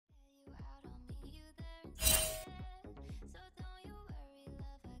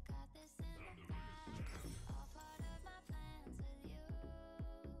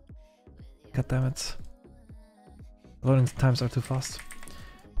God damn it. Loading times are too fast.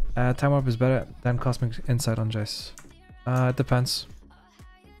 Time Warp is better than Cosmic Insight on Jayce. It depends.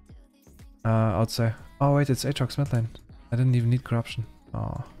 I would say. Oh wait, it's Aatrox mid lane. I didn't even need Corruption.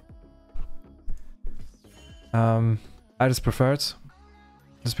 Oh. I just prefer it.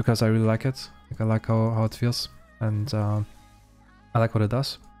 Just because I really like it. Like, I like how it feels. And I like what it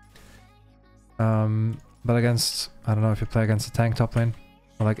does. But against, I don't know, if you play against a tank top lane,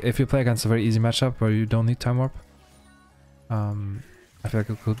 or like if you play against a very easy matchup where you don't need Time Warp, I feel like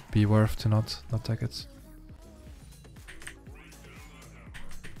it could be worth to not take it.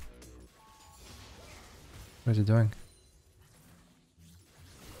 What is he doing?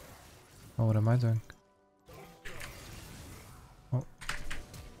 Oh, what am I doing? Oh.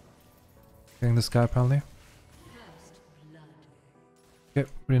 Getting this guy apparently. Okay,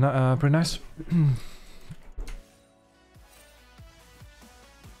 pretty nice.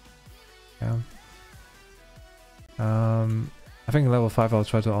 Yeah. I think level 5 I'll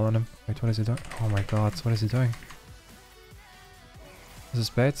try to all on him. Wait, what is he doing? Oh my god, what is he doing? Is this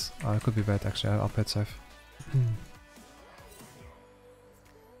bait? Oh, it could be bait actually, I'll play it safe.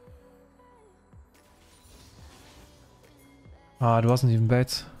 Oh, it wasn't even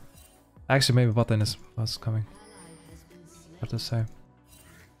bait. Actually, maybe bot lane was coming. Hard to say.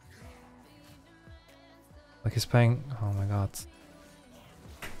 Like he's playing. Oh my god.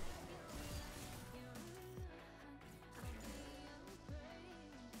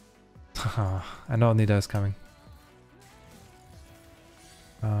 I know Nida is coming.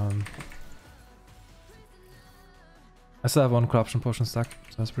 I still have one corruption potion stack,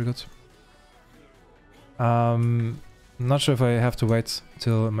 so that's pretty good. I'm not sure if I have to wait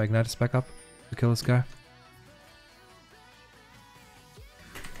till my ignite is back up to kill this guy.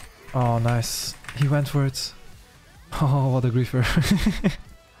 Oh, nice. He went for it. Oh, what a griefer.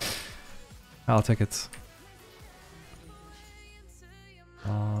 I'll take it.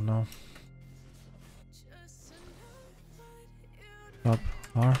 Oh no. Up,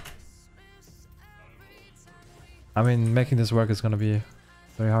 R. I mean, making this work is gonna be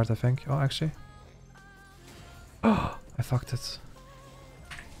very hard, I think. Oh, actually. Oh, I fucked it.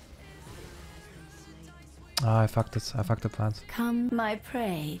 Ah, I fucked it. I fucked the plant. Come, my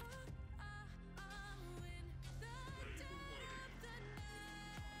prey.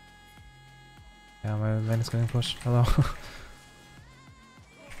 Yeah, my lane is getting pushed. Hello.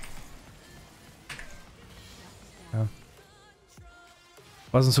 Yeah.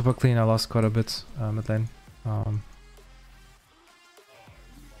 Wasn't super clean. I lost quite a bit mid lane.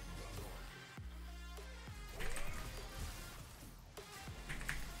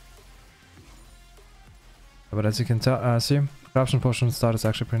 But as you can tell, see, corruption potion start is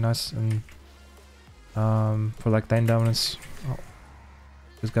actually pretty nice, and for like lane dominance. Oh,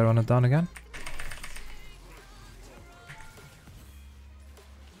 just gotta run it down again.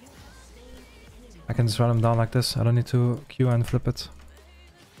 I can just run him down like this. I don't need to Q and flip it.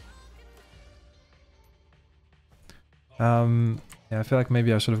 Yeah, I feel like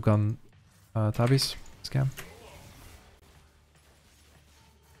maybe I should have gone Tabby's scam.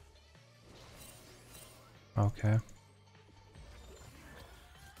 Okay.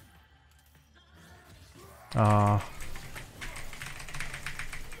 Ah,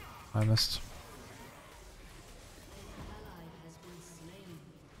 I missed.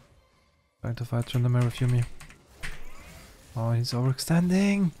 Trying to fight Tryndamere with Yumi. Oh, he's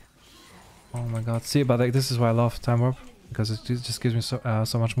overextending. Oh my god. See, but like this is why I love Time Warp, because it just gives me so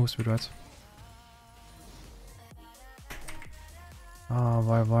much move speed, right? Oh,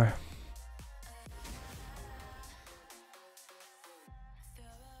 why?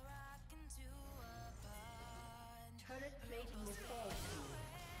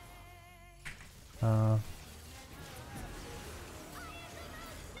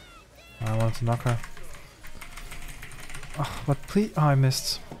 I want to knock her. Oh, but please. Oh, I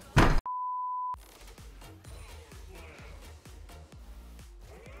missed.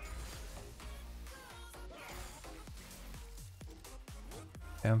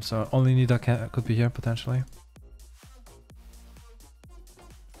 Yeah, so only Nida could be here potentially.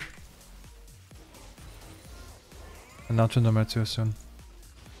 And now Tryndamere too soon.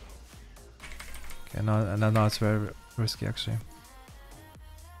 Okay, now it's very risky actually.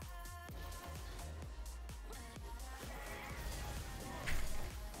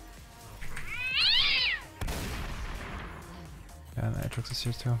 Yeah, and Aatrox is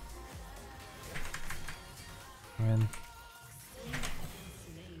here too. I mean,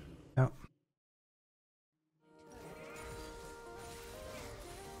 yeah.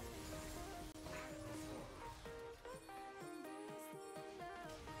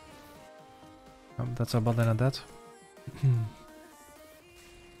 That's our bot lane at that.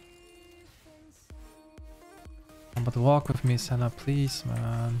 But walk with me, Senna, please,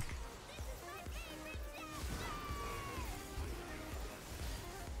 man.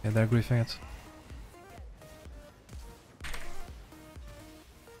 Yeah, they're griefing it.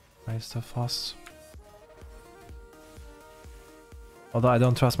 He's still fast. Although I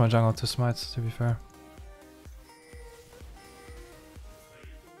don't trust my jungle to smite, to be fair.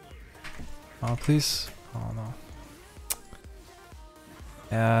 Oh, please. Oh, no.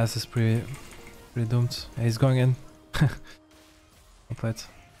 Yeah, this is pretty doomed. Yeah, he's going in. I'll play it.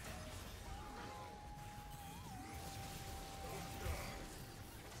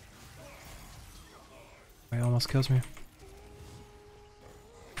 He almost kills me.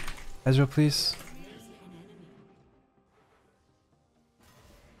 Ezreal, please.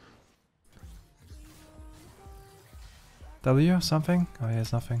 W? Something? Oh, he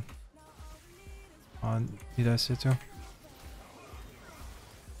has nothing. Oh, need I see too?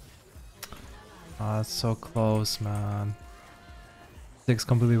 Oh, that's so close, man. Six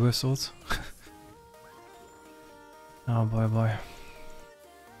completely whistled. Oh boy, boy.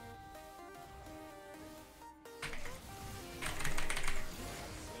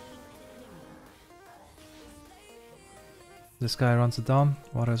 This guy runs it down.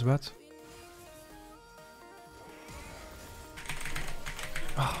 Water is wet.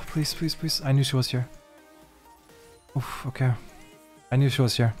 Oh, please, please, please. I knew she was here. Oof, okay. I knew she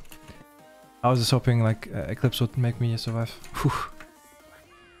was here. I was just hoping like Eclipse would make me survive. Whew.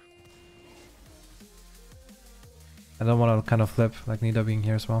 I don't want to kind of flip, like Nida being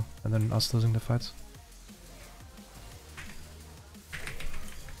here as well, and then us losing the fight.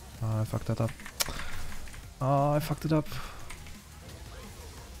 Oh, I fucked that up. Oh, I fucked it up.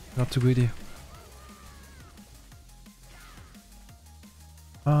 Not too greedy.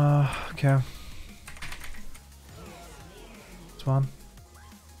 Okay. It's one.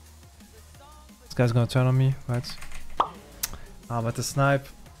 This guy's gonna turn on me, right? Ah, but the snipe.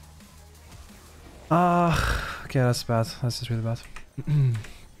 Ah, okay, that's bad. That's just really bad. I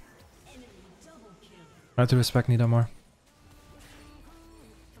have to respect Nida more.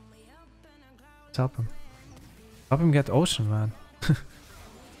 Let's help him. Help him get Ocean, man.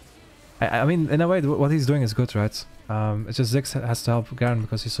 I mean, in a way, what he's doing is good, right? It's just Ziggs has to help Garen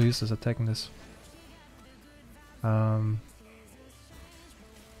because he's so useless at taking this.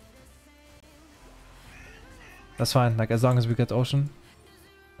 That's fine, like as long as we get Ocean,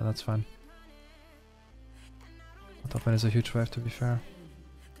 then that's fine. Top lane is a huge wave, to be fair.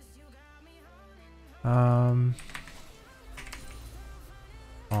 Oh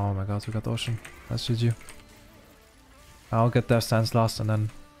my god, we got Ocean. That's GG. I'll get Death Stance last and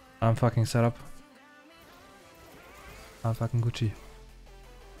then I'm fucking set up. I'm fucking Gucci.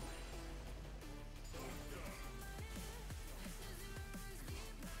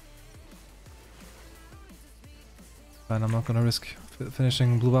 Fine, I'm not gonna risk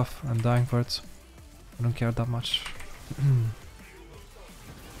finishing blue buff and dying for it. I don't care that much.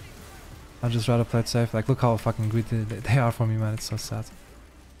 I'd just rather play it safe. Like, look how fucking greedy they are for me, man. It's so sad.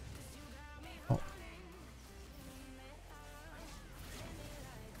 Oh.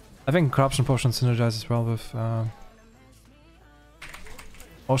 I think Corruption Potion synergizes well with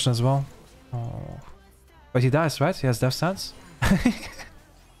Ocean as well. Oh. But he dies, right? He has Death Stance?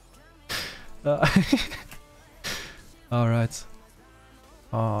 Alright.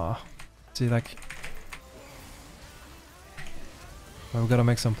 Oh. See, like... Well, we gotta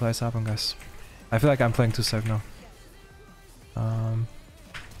make some plays happen, guys. I feel like I'm playing too safe now. I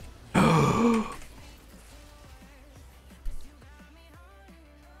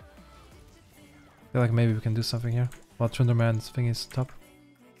feel like maybe we can do something here. While Thunderman's thing is top.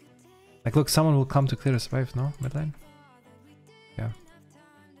 Like, look, someone will come to clear this wave, no? Mid lane? Yeah.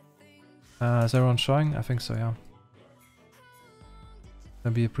 Is everyone showing? I think so, yeah.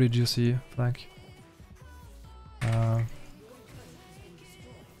 Gonna be a pretty juicy flank.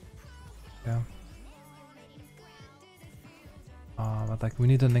 Yeah. But like we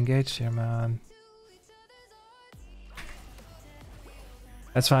need an engage here, man.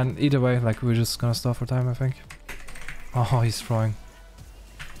 That's fine. Either way, like we're just gonna stop for time, I think. Oh, he's throwing.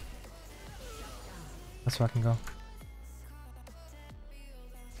 Let's fucking go.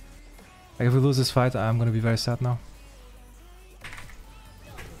 Like if we lose this fight, I'm gonna be very sad now.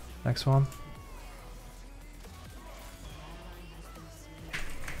 Next one.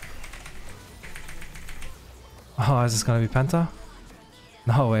 Oh, is this gonna be Penta?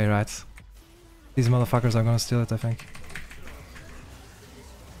 No way, right? These motherfuckers are gonna steal it, I think.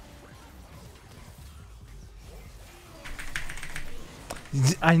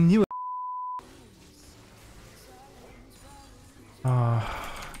 I knew it.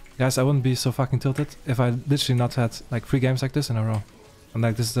 Guys, I wouldn't be so fucking tilted if I literally not had like 3 games like this in a row. And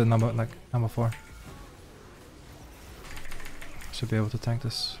like this is the number 4. Should be able to tank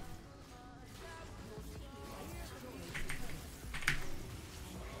this.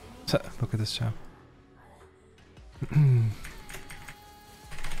 Look at this champ.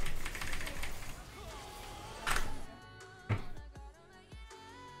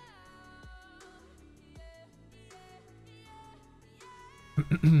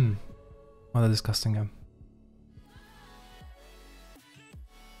 What a disgusting game.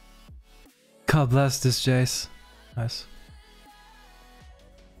 God bless this Jayce. Nice.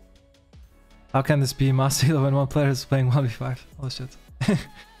 How can this be Master Healer when one player is playing 1v5? Oh shit.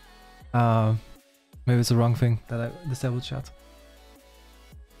 Maybe it's the wrong thing that I disabled chat.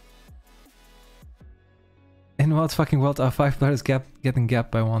 In what fucking world are 5 players getting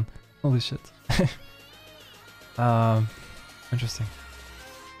gapped by 1? Holy shit. Interesting.